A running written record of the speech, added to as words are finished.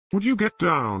Would you get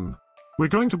down? We're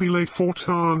going to be late for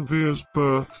Tanveer's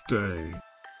birthday.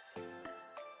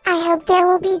 I hope there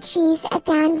will be cheese at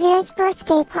Tanveer's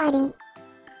birthday party.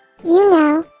 You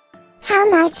know how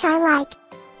much I like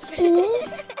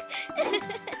cheese.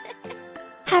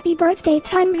 Happy birthday,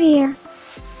 Tanveer.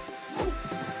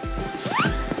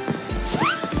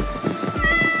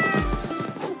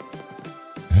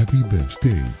 Happy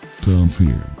birthday,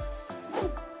 Tanveer.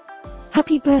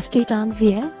 Happy birthday,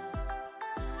 Tanveer.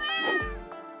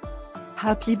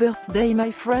 Happy birthday,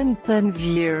 my friend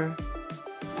Enrich.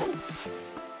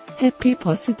 Happy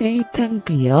birthday,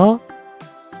 Tanveer.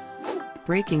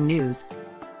 Breaking news.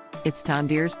 It's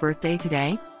Tanveer's birthday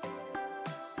today.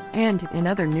 And in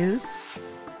other news,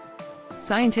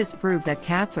 scientists prove that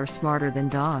cats are smarter than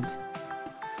dogs.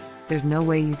 There's no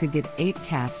way you could get 8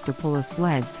 cats to pull a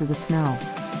sled through the snow.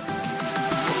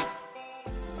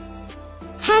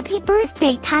 Happy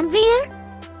birthday, Tanveer.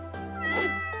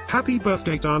 Happy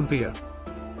birthday, Tanveer.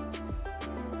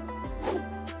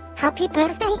 Happy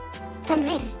birthday,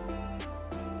 Tanveer.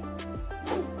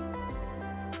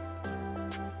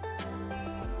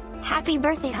 Happy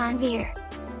birthday, Tanveer.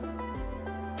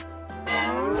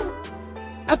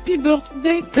 Happy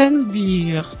birthday,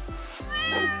 Tanveer.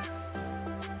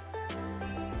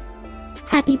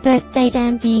 Happy birthday,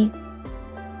 Tanveer.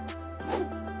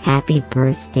 Happy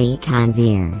birthday,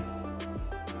 Tanveer.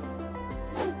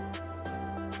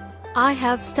 I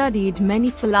have studied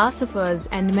many philosophers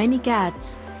and many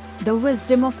cats. The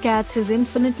wisdom of cats is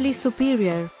infinitely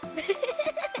superior.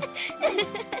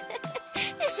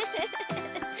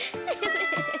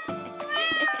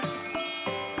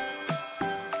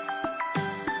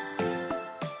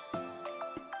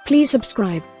 Please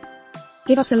subscribe,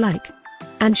 give us a like,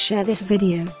 and share this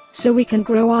video, so we can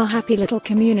grow our happy little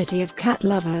community of cat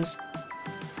lovers.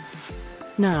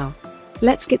 Now,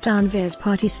 let's get Tanveer's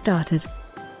party started.